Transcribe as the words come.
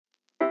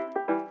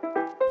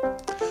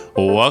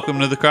Welcome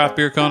to the Craft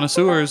Beer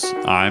Connoisseurs.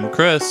 I'm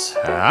Chris.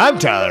 I'm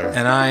Tyler.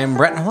 And I'm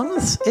Brett. And along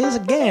with us is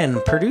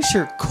again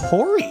producer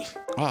Corey.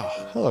 Oh,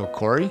 Hello,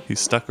 Corey. he's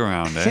stuck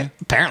around, eh? Yeah,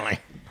 apparently.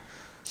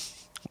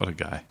 What a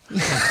guy.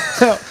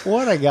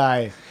 What a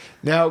guy.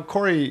 Now,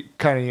 Corey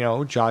kind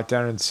of, jot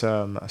down in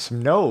some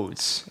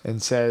notes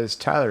and says,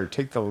 Tyler,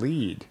 take the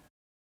lead.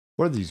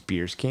 Where these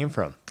beers came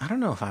from. I don't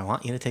know if I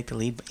want you to take the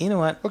lead, but you know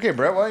what? Okay,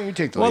 Brett, why don't you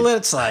take the Well, lead? let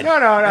it slide. No.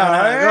 Go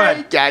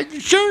ahead.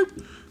 Sure.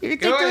 You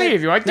can take the lead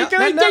if you want. Take the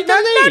lead. Take the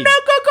lead. No,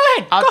 go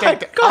ahead. I'll Go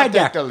ahead. I'll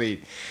take the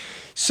lead.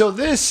 So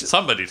this...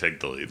 Somebody take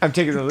the lead. I'm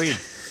taking the lead.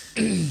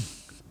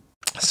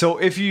 So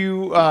if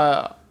you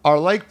are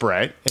like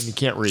Brett and you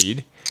can't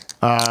read,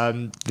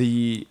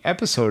 the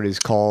episode is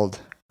called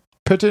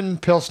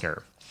Piton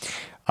Pilsner.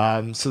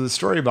 So the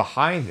story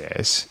behind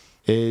this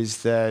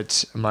is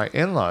that my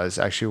in-laws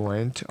actually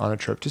went on a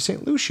trip to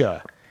St.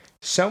 Lucia,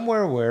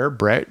 somewhere where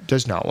Brett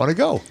does not want to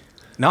go.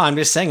 No, I'm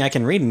just saying I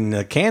can read, and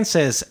the can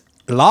says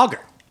lager.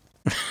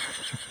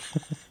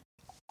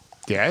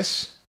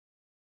 Yes?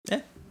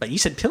 Yeah, but you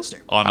said Pilsner.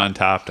 On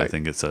Untapped, I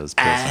think it says.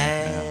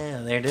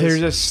 Pilsner. There it is.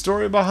 There's a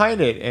story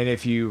behind it, and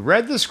if you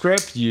read the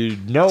script,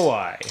 you'd know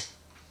why.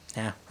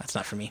 Yeah, that's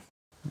not for me.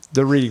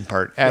 The reading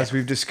part, as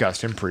we've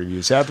discussed in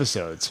previous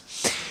episodes.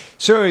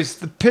 So it's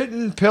the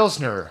Piton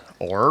Pilsner,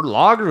 or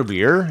lager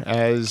beer,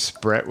 as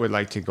Brett would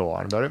like to go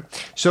on about it.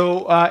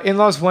 So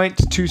in-laws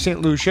went to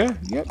St. Lucia.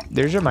 Yep,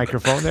 there's your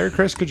microphone there,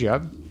 Chris. Good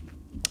job.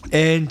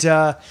 And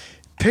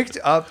picked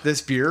up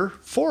this beer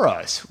for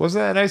us.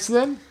 Wasn't that nice of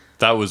them?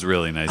 That was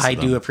really nice. I of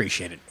them. do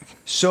appreciate it.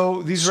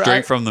 So these were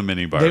Straight from the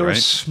minibar, they were right?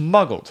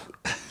 smuggled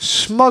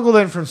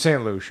in from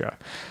St. Lucia.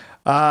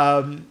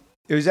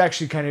 It was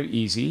actually kind of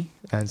easy,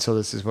 and so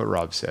this is what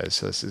Rob says.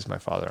 So this is my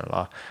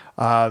father-in-law.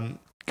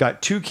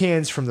 Got 2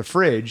 cans from the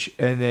fridge,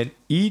 and then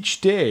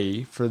each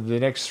day for the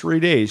next 3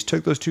 days,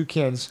 took those 2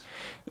 cans,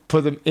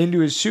 put them into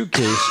his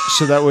suitcase,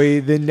 so that way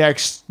the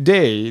next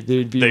day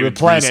they'd be They would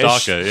replenished.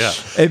 restock it, yeah.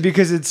 And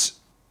because it's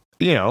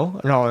an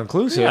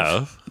all-inclusive,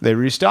 Yeah. they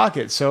restock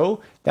it.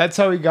 So that's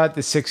how he got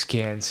the 6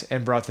 cans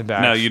and brought them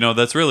back. Now,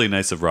 that's really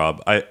nice of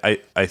Rob.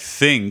 I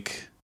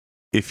think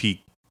if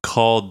he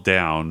called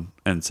down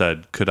and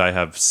said, could I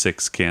have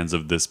 6 cans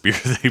of this beer,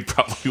 they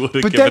probably would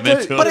have But given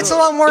that- it to But him. it's a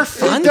lot more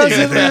fun It to does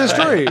do end the that.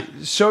 story.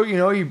 So,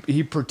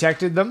 he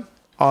protected them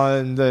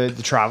on the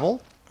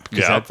travel,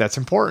 because Yeah. that's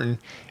important,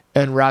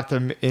 and wrapped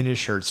them in his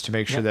shirts to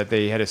make sure that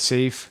they had a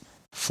safe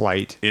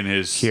flight. in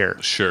his Here.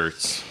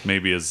 shirts,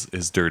 maybe his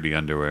dirty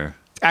underwear.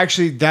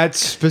 Actually, that's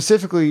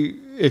specifically,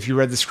 if you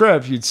read the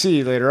script, you'd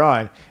see later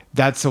on,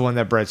 that's the one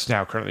that Brett's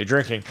now currently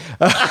drinking.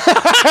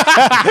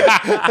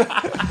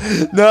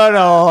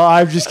 No,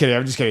 I'm just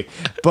kidding.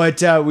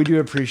 But we do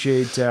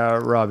appreciate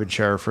Rob and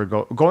Char for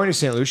going to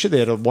St. Lucia. They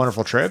had a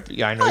wonderful trip.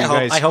 Yeah, I know you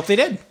guys. I hope they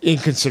did.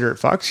 Inconsiderate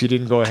fucks. You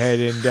didn't go ahead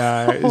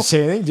and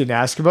say anything, didn't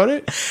ask about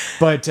it.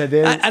 But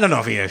they, I don't know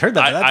if you guys heard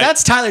that. I-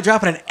 That's Tyler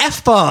dropping an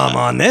F-bomb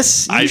on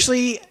this. I-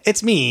 Usually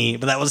it's me,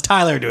 but that was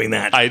Tyler doing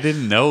that. I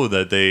didn't know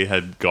that they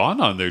had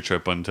gone on their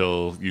trip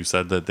until you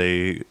said that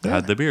they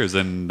had the beers,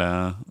 and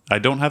I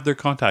don't have their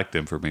contact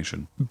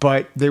information.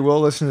 but they will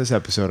listen to this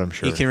episode, I'm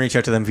sure. You can reach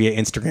out to them via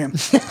Instagram.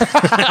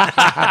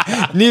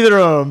 Neither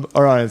of them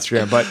are on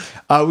Instagram,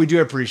 but we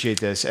do appreciate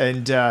this.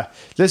 And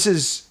this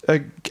is,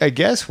 I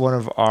guess, one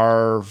of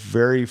our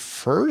very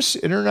first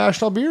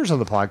international beers on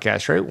the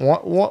podcast, right?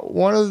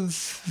 One of the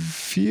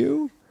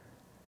few.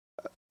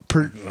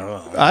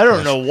 I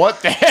don't know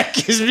what the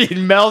heck is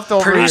being mouthed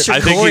over here. Producer I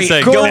think he Corey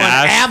said going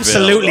Nashville.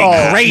 absolutely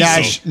Oh,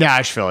 crazy.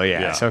 Nashville,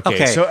 yes. Yeah. Okay.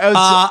 Okay, So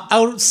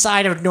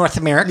outside of North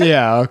America.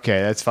 yeah, okay,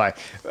 that's fine.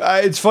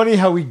 It's funny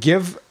how we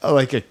give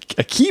like a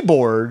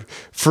keyboard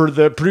for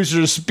the producer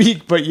to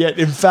speak, but yet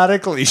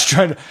emphatically he's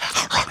trying to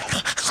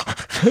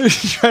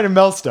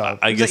melt stuff.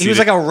 I guess He was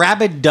like a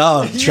rabid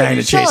dove trying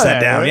you to chase saw that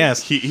that, down. right?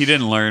 Yes. he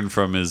didn't learn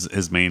from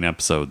his main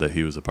episode that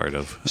he was a part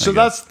of. So I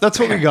guess. that's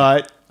what we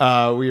got.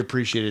 We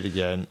appreciate it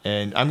again,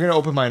 and I'm gonna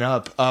open mine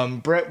up.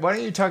 Brett, why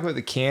don't you talk about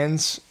the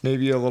cans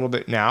maybe a little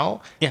bit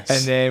now? Yes.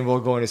 and then we'll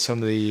go into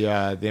some of the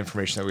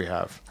information that we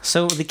have.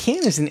 So the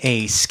can is in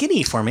a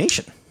skinny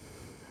formation.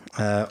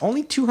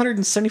 Only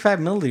 275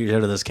 milliliters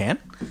out of this can.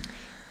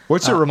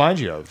 What's it remind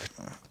you of?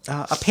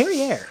 A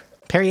Perrier.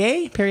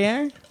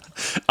 Perrier?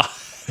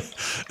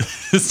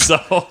 So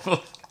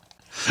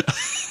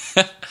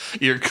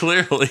you're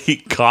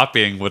clearly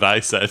copying what I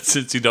said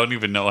since you don't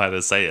even know how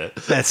to say it.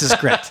 That's just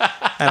correct.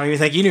 I don't even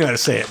think you knew how to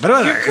say it. But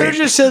Could have whatever.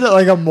 just said it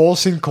like a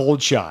Molson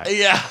cold shot.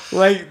 Yeah.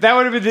 Like that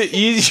would have been the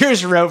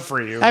easiest route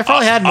for you. I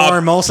probably had more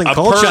Molson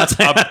cold shots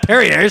than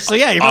Perrier. So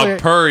yeah, you A probably.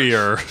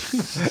 Perrier.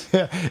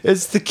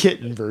 It's the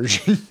kitten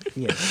version.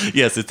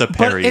 Yes, it's a But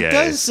Perrier. it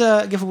does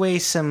give away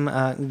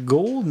some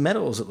gold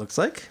medals, it looks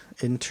like,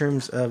 in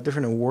terms of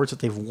different awards that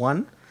they've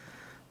won.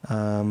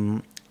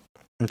 I'm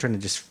trying to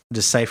just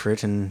decipher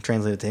it and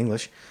translate it to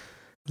English.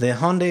 The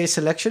Hyundai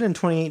Selection in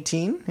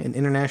 2018 in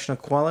international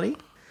quality.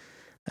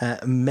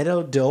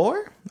 Medal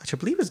d'Or, which I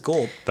believe is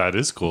gold. That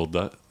is cool.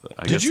 That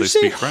I Did guess you they say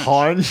speak French.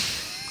 Han?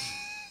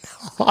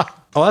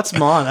 Oh, that's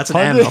Mon. That's an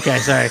M. Hyundai. Okay,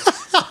 sorry.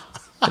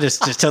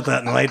 just tilt that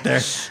in the light there.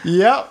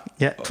 Yep.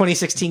 Yeah,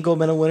 2016 gold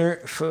medal winner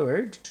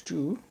for.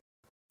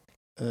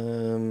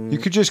 You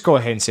could just go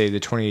ahead and say the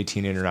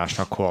 2018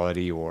 International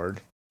Quality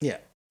Award. Yeah.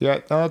 Yeah,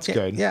 no, that's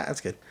good. Yeah,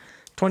 that's good.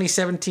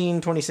 2017,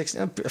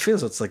 2016. It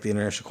feels it's like the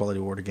International Quality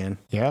Award again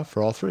Yeah,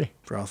 for all three.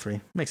 for all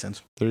three. Makes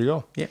sense. There you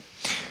go. Yeah.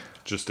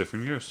 Just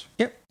different years.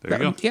 Yep.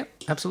 There you go. Yeah,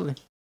 absolutely.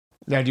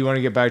 Now, do you want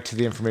to get back to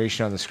the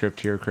information on the script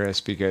here,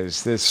 Chris?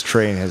 Because this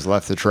train has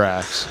left the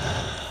tracks.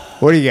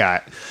 What do you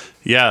got?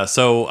 Yeah,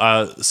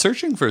 so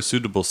searching for a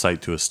suitable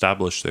site to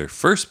establish their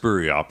first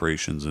brewery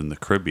operations in the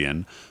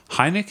Caribbean,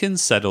 Heineken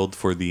settled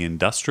for the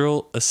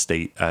industrial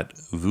estate at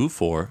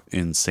Vieux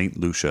in St.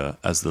 Lucia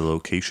as the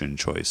location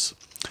choice.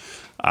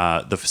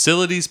 The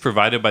facilities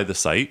provided by the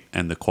site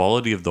and the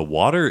quality of the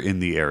water in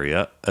the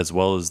area, as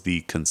well as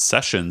the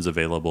concessions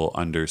available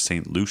under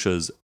St.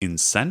 Lucia's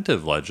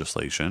incentive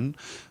legislation,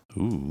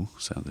 ooh,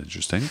 sounds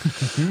interesting,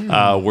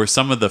 were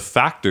some of the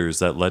factors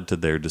that led to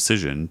their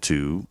decision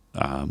to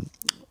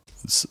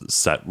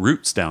set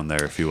roots down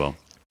there, if you will.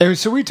 And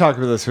so we talk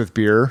about this with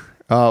beer.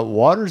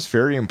 Water is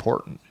very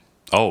important.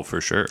 Oh, for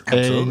sure.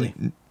 Absolutely.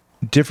 And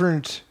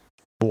different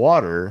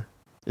water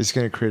is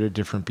going to create a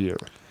different beer.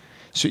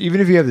 So even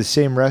if you have the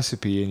same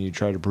recipe and you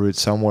try to brew it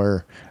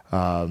somewhere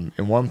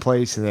in one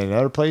place and then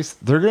another place,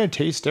 they're going to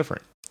taste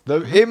different.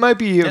 It might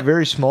be a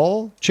very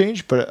small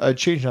change, but a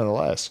change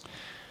nonetheless.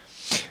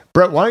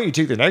 Brett, why don't you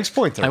take the next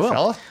point there, I will.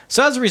 fella?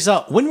 So as a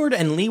result, Windward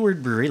and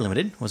Leeward Brewery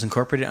Limited was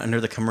incorporated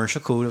under the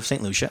Commercial Code of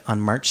St. Lucia on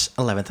March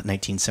 11th,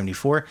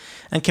 1974,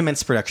 and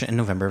commenced production in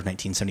November of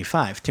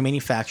 1975 to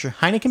manufacture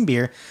Heineken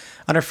beer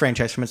under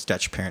franchise from its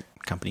Dutch parent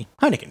company,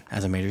 Heineken,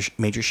 as a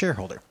major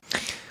shareholder.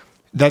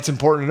 That's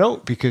important to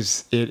note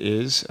because it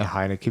is a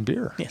Heineken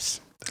beer.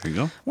 Yes. There you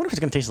go. I wonder if it's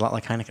going to taste a lot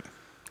like Heineken.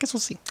 Guess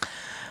we'll see.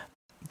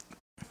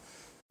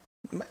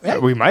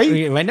 We might.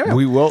 We might know.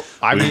 We will.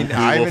 I mean, we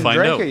I will haven't find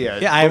drank out. it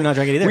yet. Yeah, I have not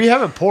drank it either. We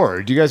haven't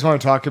poured. Do you guys want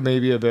to talk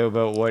maybe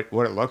about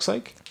what it looks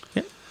like?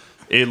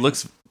 It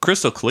looks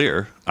crystal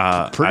clear.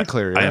 Pretty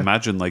clear, I yeah.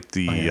 imagine like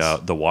the yes.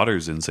 the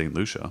waters in St.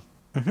 Lucia.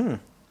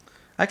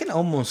 I can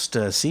almost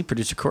see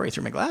producer Corey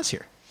through my glass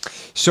here.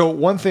 So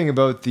one thing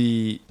about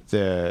the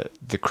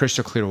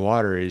crystal clear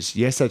water is,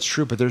 yes, that's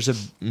true, but there's a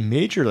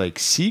major like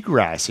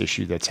seagrass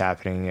issue that's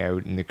happening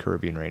out in the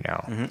Caribbean right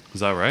now. Is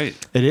that right?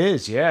 It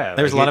is, yeah.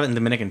 There's a lot of it in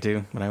Dominican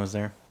too when I was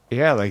there.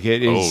 Yeah, like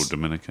it Oh, is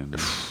Dominican.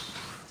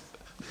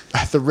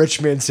 the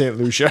rich man St.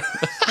 Lucia.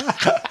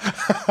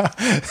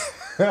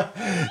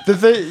 The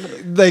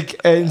thing, like,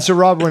 and so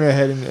Rob went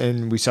ahead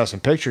and we saw some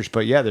pictures,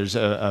 but yeah, there's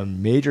a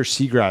major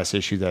seagrass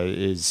issue that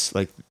is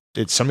like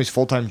it's somebody's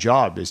full-time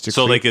job is to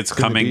So clean- like it's clean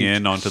the coming beach.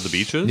 in onto the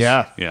beaches?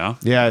 Yeah. Yeah.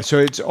 Yeah, so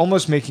it's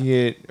almost making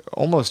it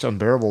almost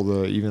unbearable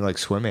to even like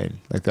swim in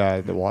like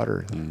that the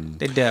water.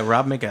 Did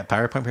Rob make a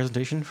PowerPoint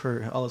presentation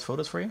for all his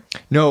photos for you?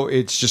 No,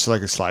 it's just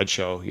like a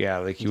slideshow. Yeah,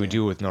 like you would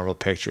do with normal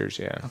pictures.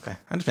 Yeah, Okay,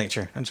 I'm just making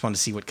sure. I just wanted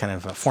to see what kind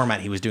of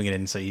format he was doing it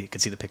in, so you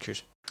could see the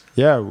pictures.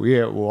 yeah,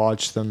 we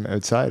watched them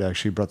outside.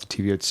 Actually, brought the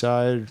TV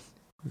outside.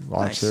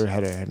 Watched Nice. there,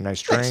 had a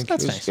nice drink.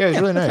 That's It was- nice. Yeah, it was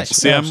Yeah, really that's nice. nice.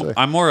 See, Yeah, I'm absolutely.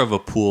 I'm more of a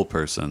pool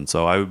person,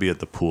 so I would be at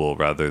the pool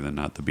rather than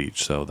at the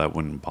beach, so that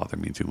wouldn't bother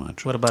me too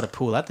much. What about a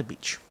pool at the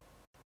beach?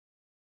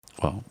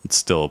 Well, it's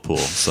still a pool,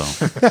 so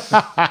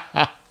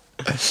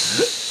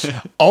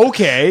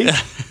Okay.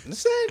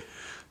 That's it.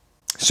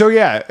 So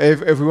yeah,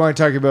 if we want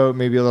to talk about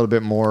maybe a little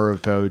bit more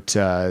about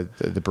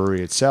the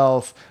brewery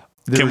itself,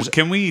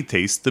 can we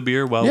taste the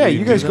beer while yeah, we you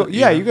do guys that? go.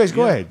 Yeah, you guys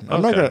go ahead.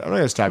 I'm not Okay.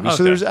 gonna stop you. So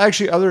Okay. there's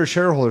actually other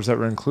shareholders that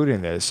were included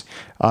in this.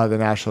 The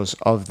nationalists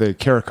of the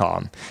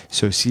CARICOM,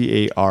 so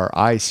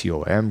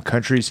CARICOM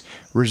countries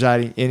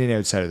residing in and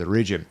outside of the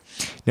region.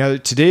 Now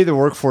today the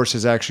workforce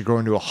has actually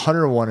grown to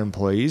 101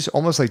 employees,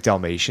 almost like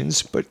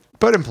Dalmatians, but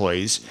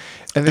employees.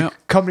 And the Yeah.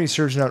 company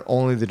serves not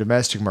only the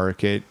domestic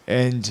market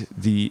and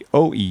the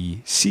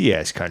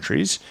OECS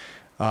countries.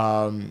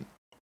 Do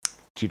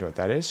you know what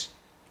that is?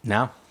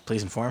 Now,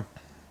 please inform.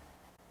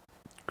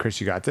 Chris,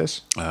 you got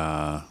this?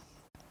 Uh,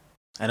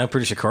 I know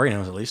producer Corey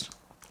knows at least.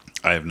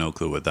 I have no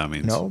clue what that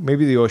means. No,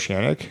 maybe the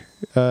oceanic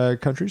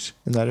countries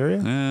in that area.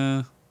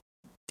 Eh,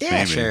 Yeah,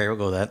 Maybe. sure,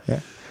 we'll go with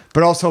that.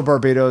 But also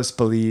Barbados,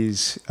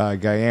 Belize,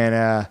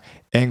 Guyana,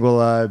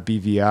 Anguilla,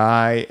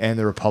 BVI, and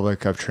the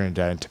Republic of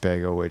Trinidad and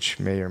Tobago, which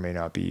may or may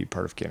not be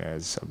part of Canada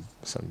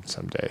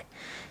someday.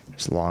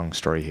 There's a long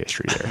story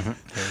history there.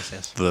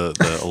 Yes. the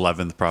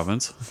 11th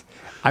province.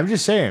 I'm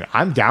just saying,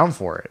 I'm down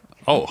for it.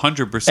 Oh,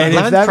 100%. And if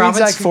 11th that means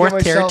I province, can 4th get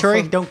myself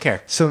territory, don't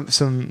care.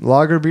 Some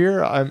lager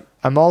beer,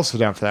 I'm also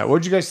down for that.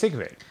 What did you guys think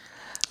of it?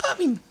 I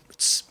mean,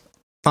 it's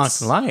not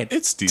gonna lie.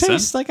 It's decent.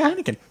 Tastes like a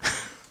Heineken.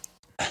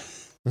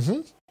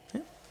 Mm-hmm.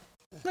 Yeah.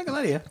 Not gonna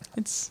lie to you.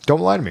 It's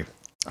Don't lie to me.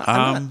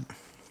 I'm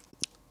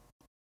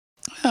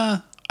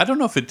not- I don't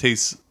know if it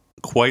tastes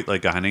quite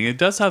like a Heineken. It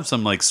does have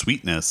some like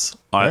sweetness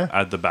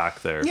at the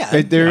back there.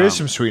 yeah, There is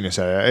some sweetness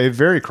at it. It's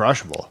very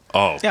crushable.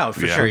 Oh, yeah,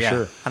 for sure. Yeah,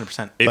 sure.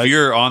 100%. If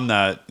you're on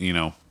that,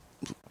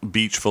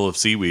 beach full of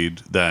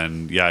seaweed,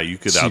 then yeah, you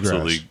could Seagrass.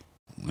 absolutely.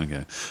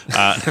 Okay.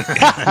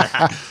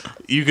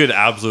 You could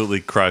absolutely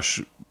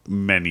crush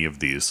many of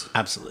these.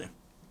 Absolutely.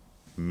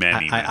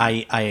 many.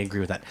 I agree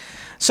with that.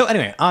 So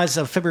anyway, as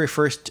of February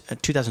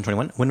 1st,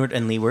 2021, Windward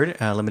and Leeward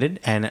Limited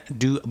and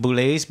Du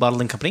Boulez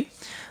Bottling Company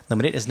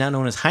Limited is now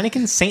known as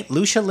Heineken St.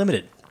 Lucia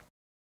Limited.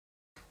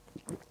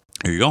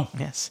 There you go.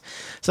 Yes.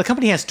 So the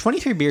company has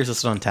 23 beers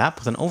listed on tap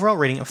with an overall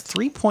rating of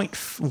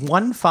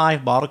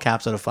 3.15 bottle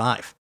caps out of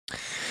 5.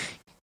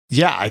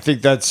 Yeah, I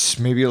think that's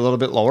maybe a little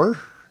bit lower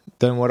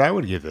than what I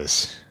would give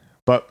this.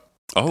 But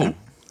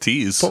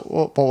tease.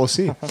 But we'll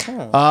see.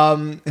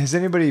 Has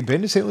anybody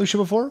been to St. Lucia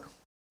before?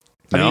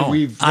 No. I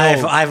mean,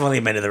 I've only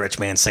been to the rich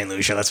man St.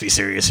 Lucia. Let's be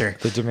serious here.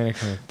 The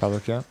Dominican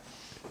Republic, yeah.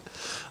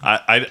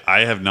 I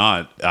have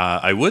not.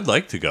 I would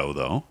like to go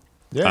though.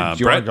 Yeah,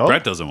 do you want to go?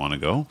 Brett doesn't want to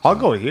go. I'll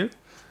go with you.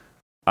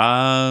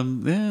 Yeah,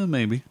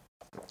 maybe.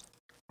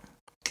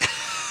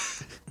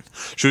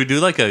 Should we do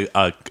like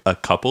a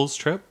couples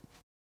trip?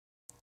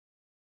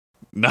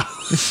 No.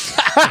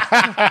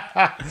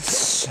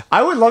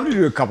 I would love to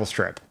do a couples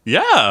trip.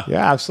 Yeah.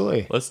 Yeah,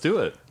 absolutely. Let's do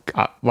it.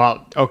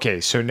 Well,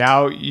 okay, so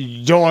now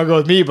you don't want to go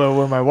with me, but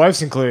when my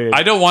wife's included.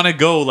 I don't want to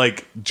go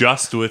like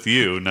just with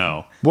you.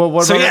 No. Well,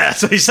 what So about yeah,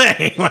 that's what he's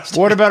saying.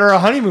 what about our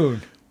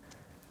honeymoon?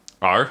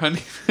 Our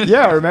honey.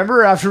 Yeah,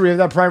 remember after we had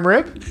that prime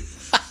rib?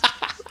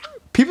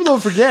 People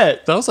don't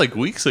forget. That was like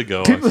weeks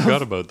ago. I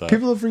forgot about that.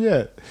 People don't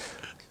forget.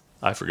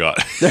 I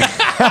forgot.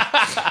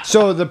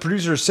 So the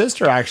producer's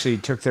sister actually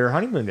took their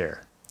honeymoon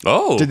there.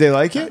 Oh. Did they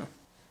like it?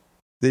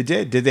 They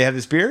did. Did they have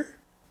this beer?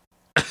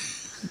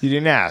 You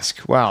didn't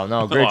ask. Wow,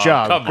 no, great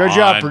job. Come Great on,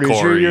 job, producer.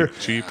 Corey. You're,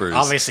 Cheapers.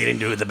 Obviously,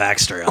 didn't do the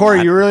backstory.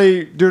 Corey, you're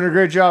really doing a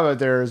great job out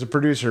there as a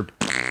producer.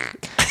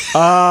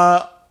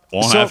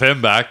 Won't have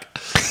him back.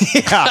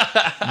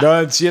 Yeah,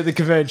 no, see you at the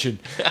convention.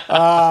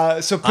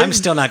 I'm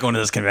still not going to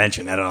this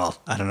convention at all.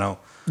 I don't know.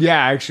 Yeah,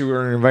 actually, we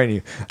were inviting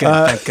you.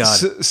 Good, thank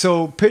God.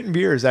 So Piton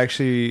beer is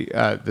actually,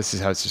 this is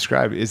how it's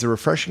described, is a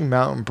refreshing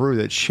mountain brew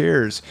that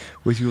shares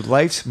with you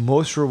life's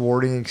most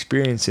rewarding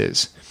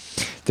experiences.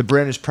 The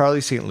brand is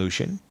proudly St.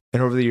 Lucian,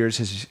 and over the years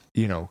has,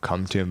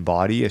 come to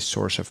embody a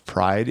source of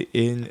pride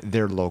in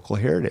their local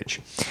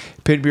heritage.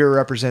 Piton beer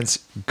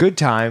represents good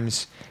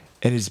times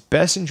and is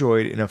best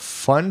enjoyed in a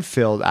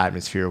fun-filled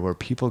atmosphere where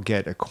people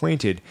get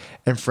acquainted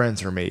and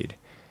friends are made.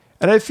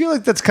 And I feel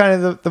like that's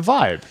kind of the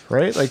vibe,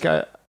 right? Like,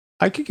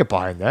 I could get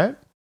behind that.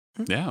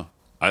 Yeah.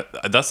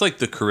 That's like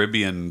the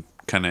Caribbean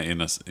kind of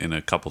in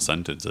a couple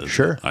sentences.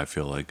 Sure. I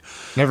feel like.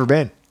 Never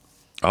been.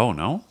 Oh,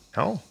 no?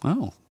 No.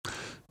 Oh.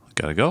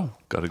 Gotta go.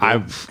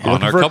 I'm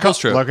on our couples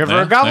trip. Looking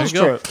for a couples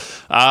trip.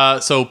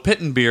 So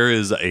Piton beer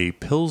is a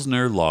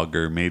Pilsner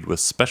lager made with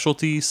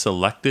specialty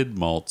selected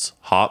malts,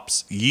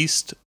 hops,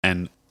 yeast,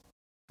 and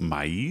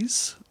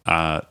maize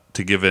to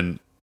give an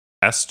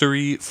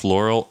S.3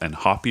 floral and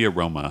hoppy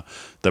aroma.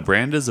 The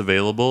brand is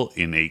available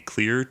in a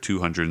clear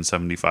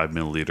 275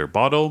 milliliter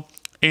bottle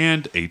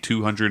and a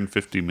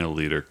 250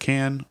 milliliter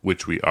can,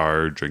 which we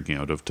are drinking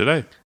out of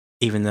today.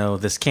 Even though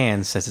this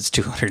can says it's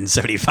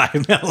 275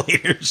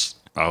 milliliters.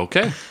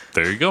 Okay,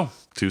 there you go.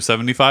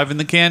 275 in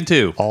the can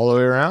too. All the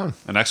way around.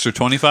 An extra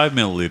 25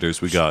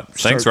 milliliters we got.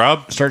 Thanks,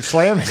 Rob. Start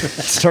slamming.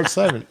 Start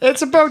slamming.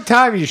 It's about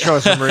time you show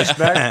some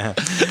respect.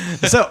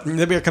 So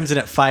the beer comes in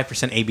at 5%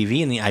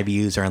 ABV and the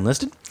IBUs are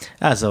unlisted.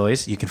 As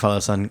always, you can follow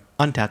us on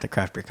Untapped at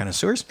Craft Beer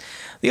Connoisseurs.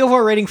 The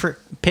overall rating for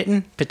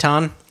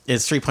Piton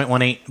is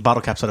 3.18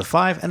 bottle caps out of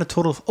 5 and a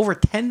total of over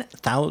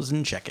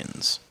 10,000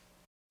 check-ins.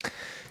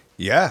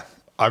 Yeah.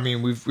 I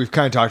mean, we've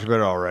kind of talked about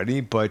it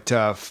already, but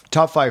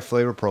top 5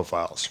 flavor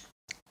profiles.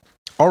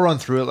 I'll run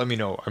through it. Let me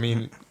know. I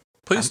mean,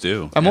 Please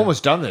do. I'm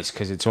almost done this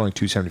because it's only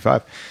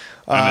 $2.75.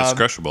 And it's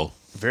crushable.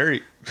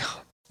 Very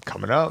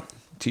coming up.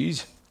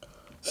 Tease.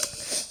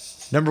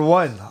 Number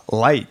 1,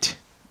 light.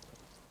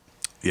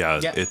 Yeah,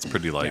 it's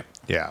pretty light.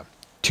 Yeah.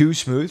 2,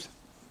 smooth.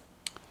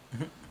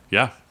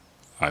 Yeah,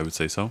 I would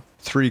say so.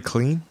 3,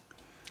 clean.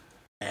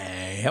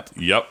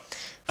 Yep.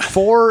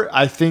 4,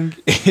 I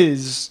think,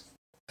 is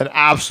an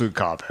absolute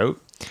cop-out.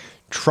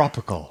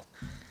 Tropical.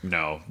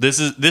 No, this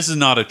is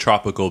not a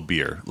tropical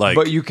beer.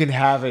 But you can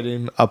have it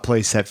in a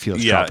place that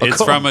feels tropical.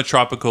 It's from a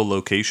tropical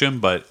location,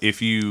 but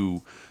if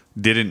you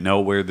didn't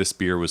know where this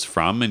beer was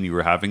from and you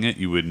were having it,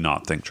 you would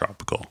not think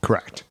tropical.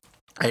 Correct.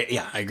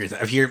 I agree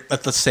with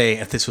that. Let's say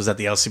if this was at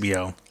the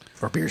LCBO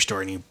or beer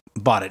store and you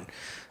bought it,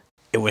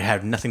 it would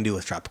have nothing to do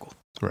with tropical.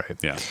 Right.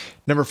 Yeah.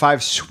 Number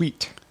 5,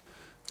 sweet.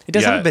 It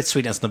does have a bit of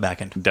sweetness in the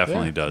back end.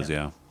 Definitely does,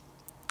 yeah.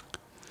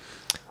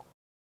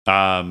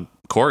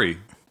 Corey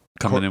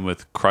coming in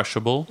with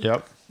crushable.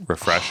 Yep.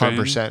 Refreshing.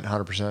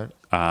 100%.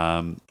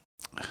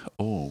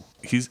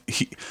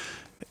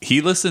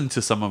 He listened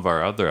to some of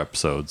our other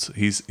episodes.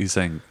 He's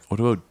saying, what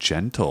about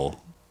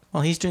gentle?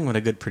 Well, he's doing what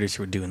a good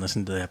producer would do and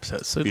listen to the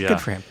episodes, so it's good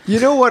for him.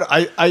 You know what?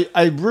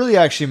 I really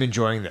actually am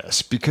enjoying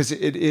this because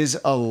it is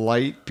a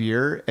light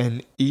beer,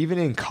 and even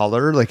in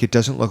color, like it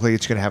doesn't look like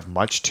it's going to have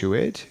much to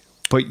it,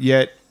 but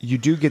yet you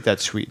do get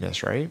that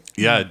sweetness, right?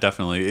 Yeah,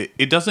 definitely.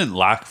 It doesn't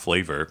lack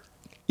flavor.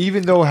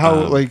 Even though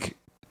how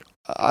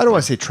I don't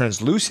want to say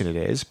translucent it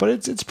is, but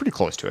it's pretty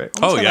close to it.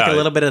 Almost got like a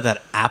little bit of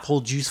that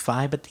apple juice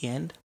vibe at the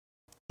end.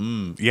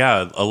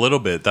 Yeah, a little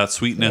bit. That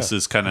sweetness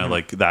is kind of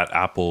like that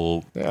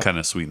apple kind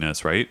of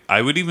sweetness, right?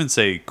 I would even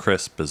say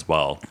crisp as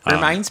well. It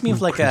reminds me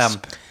of like I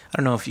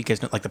don't know if you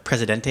guys know, like the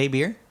Presidente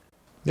beer.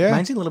 Yeah.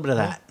 Reminds me a little bit of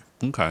that.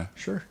 Okay.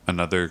 Sure.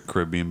 Another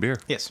Caribbean beer.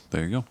 Yes.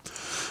 There you go.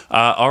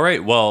 All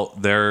right. Well,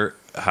 there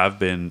have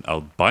been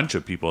a bunch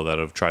of people that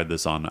have tried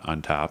this on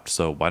Untapped.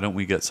 So why don't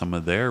we get some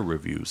of their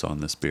reviews on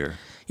this beer?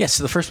 Yes.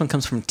 So the first one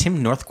comes from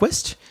Tim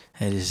Northquist.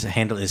 His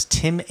handle is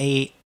Tim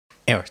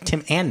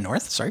and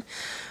North. Sorry.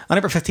 On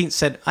April 15th,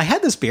 said, "I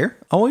had this beer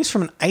always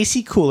from an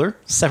icy cooler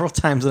several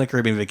times on a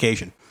Caribbean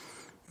vacation."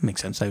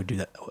 Makes sense. I would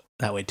do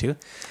that way too.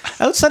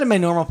 Outside of my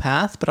normal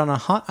path, but on a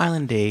hot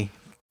island day,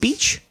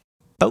 beach,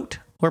 boat,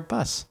 or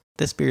bus.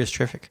 This beer is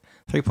terrific.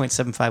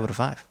 3.75 out of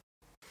 5.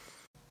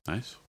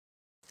 Nice.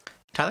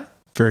 Tyler?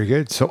 Very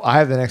good. So I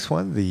have the next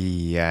one.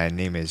 The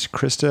name is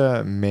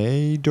Krista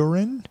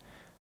Maydorin.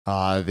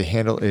 The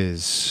handle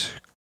is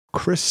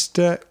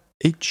Krista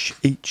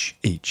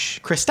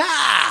HHH. Krista!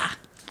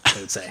 I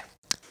would say.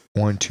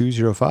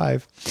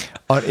 1205.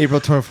 On April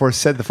 24th,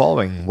 said the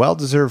following: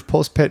 well-deserved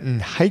post-Piton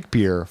hike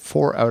beer,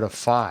 4 out of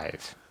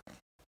 5.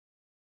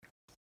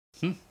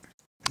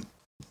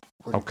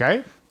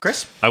 Okay.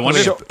 Chris? I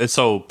wonder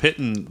so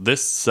Piton,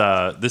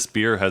 this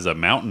beer has a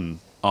mountain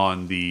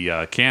on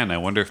the can. I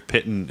wonder if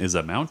Piton is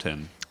a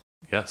mountain.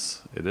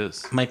 Yes, it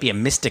is. Might be a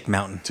mystic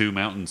mountain. 2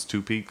 mountains,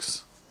 2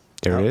 peaks.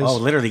 There it is. Oh,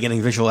 literally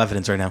getting visual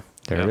evidence right now.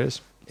 There it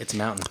is. It's a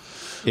mountain.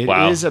 It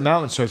Wow. is a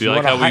mountain. So if Do you you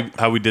like want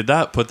to how we did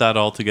that? Put that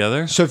all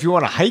together? so if you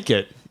want to hike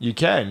it, you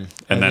can.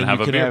 And then have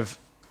you a can beer.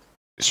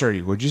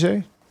 Sorry, what'd you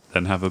say?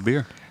 Then have a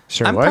beer.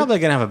 Sorry, I'm what? probably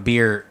going to have a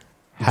beer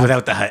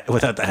without the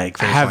hike.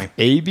 have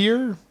a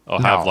beer? I'll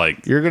have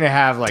like You're gonna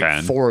have like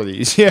 10. 4 of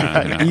these.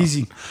 Yeah, 10, yeah.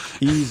 easy.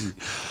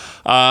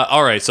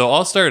 all right, so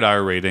I'll start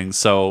our rating.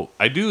 So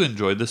I do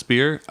enjoy this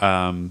beer.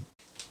 I'm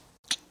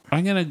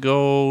gonna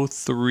go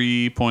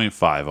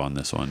 3.5 on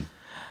this one.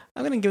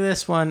 I'm going to give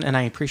this one, and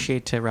I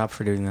appreciate Rob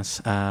for doing this.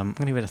 I'm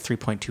going to give it a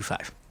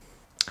 3.25.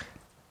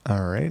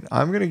 All right,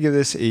 I'm gonna give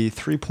this a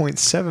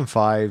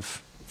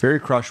 3.75.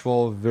 Very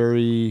crushable,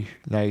 very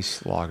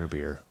nice lager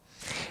beer.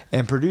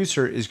 And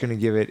producer is going to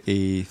give it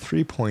a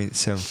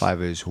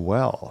 3.75 as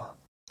well.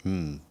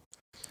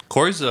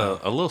 Corey's a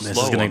little This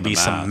slow. is going on to the be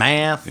some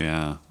math.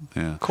 Yeah.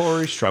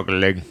 Corey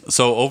struggling.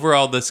 So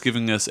overall, that's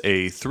giving us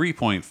a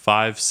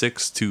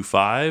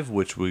 3.5625,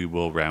 which we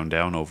will round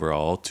down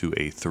overall to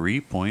a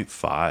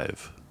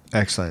 3.5.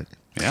 Excellent.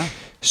 Yeah.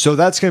 So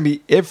that's going to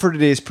be it for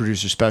today's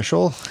producer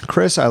special.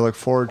 Chris, I look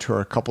forward to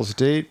our couples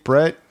date.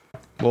 Brett,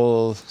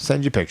 we'll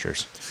send you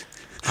pictures.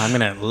 I'm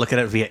going to look at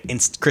it via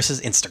Chris's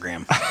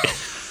Instagram.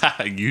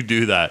 You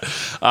do that.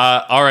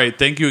 All right.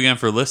 Thank you again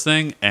for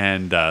listening.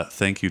 And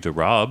thank you to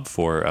Rob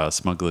for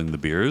smuggling the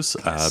beers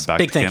back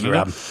Big to thank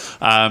Canada. you,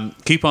 Rob.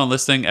 Keep on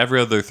listening. Every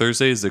other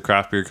Thursdays, the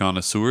Craft Beer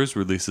Connoisseurs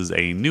releases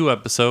a new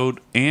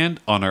episode. And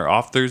on our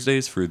off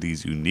Thursdays for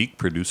these unique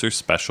producer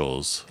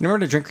specials. Remember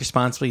to drink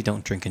responsibly.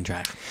 Don't drink and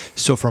drive.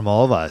 So from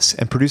all of us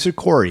and producer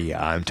Corey,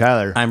 I'm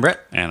Tyler. I'm Brett.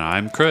 And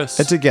I'm Chris.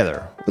 And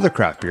together, we're the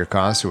Craft Beer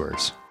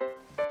Connoisseurs.